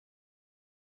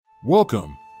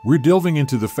Welcome! We're delving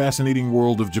into the fascinating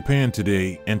world of Japan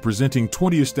today and presenting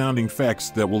 20 astounding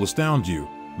facts that will astound you.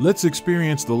 Let's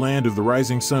experience the land of the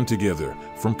rising sun together,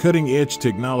 from cutting-edge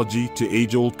technology to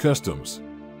age-old customs.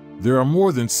 There are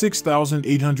more than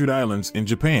 6,800 islands in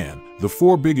Japan, the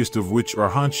four biggest of which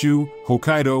are Honshu,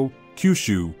 Hokkaido,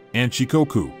 Kyushu, and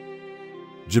Shikoku.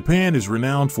 Japan is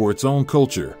renowned for its own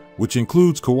culture, which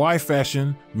includes kawaii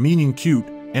fashion, meaning cute,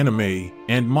 anime,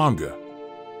 and manga.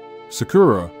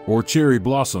 Sakura, or cherry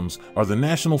blossoms, are the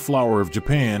national flower of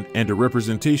Japan and a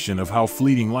representation of how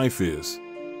fleeting life is.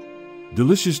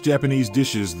 Delicious Japanese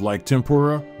dishes like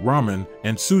tempura, ramen,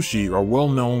 and sushi are well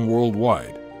known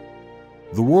worldwide.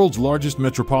 The world's largest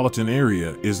metropolitan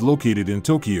area is located in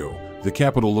Tokyo, the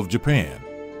capital of Japan.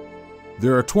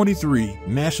 There are 23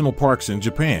 national parks in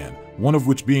Japan, one of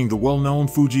which being the well-known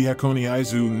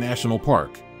Fuji-Hakone-Izu National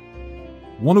Park.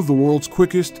 One of the world's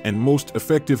quickest and most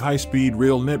effective high-speed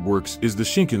rail networks is the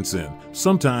Shinkansen,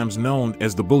 sometimes known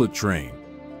as the bullet train.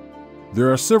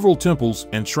 There are several temples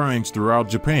and shrines throughout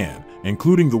Japan,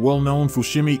 including the well-known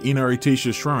Fushimi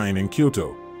Inari-taisha Shrine in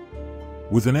Kyoto.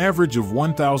 With an average of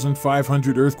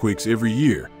 1,500 earthquakes every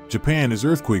year, Japan is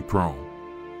earthquake-prone.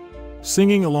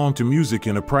 Singing along to music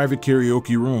in a private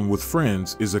karaoke room with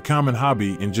friends is a common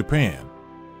hobby in Japan.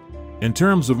 In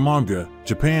terms of manga,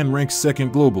 Japan ranks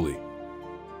second globally.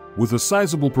 With a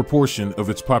sizable proportion of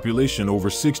its population over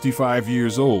 65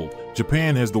 years old,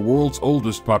 Japan has the world's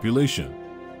oldest population.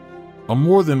 A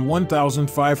more than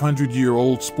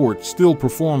 1,500-year-old sport still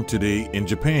performed today in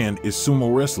Japan is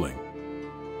sumo wrestling.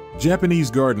 Japanese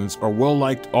gardens are well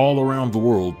liked all around the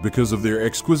world because of their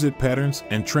exquisite patterns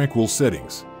and tranquil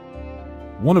settings.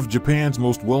 One of Japan's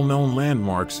most well-known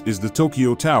landmarks is the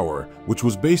Tokyo Tower, which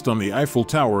was based on the Eiffel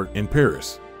Tower in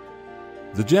Paris.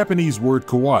 The Japanese word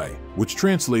kawaii, which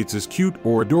translates as cute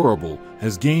or adorable,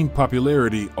 has gained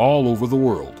popularity all over the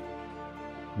world.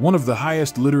 One of the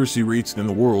highest literacy rates in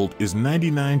the world is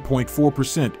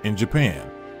 99.4% in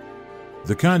Japan.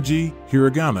 The kanji,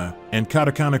 hiragana, and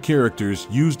katakana characters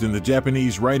used in the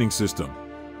Japanese writing system.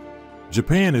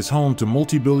 Japan is home to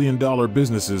multi-billion-dollar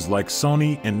businesses like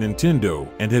Sony and Nintendo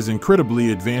and has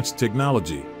incredibly advanced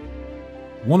technology.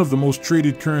 One of the most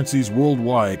traded currencies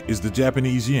worldwide is the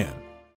Japanese yen.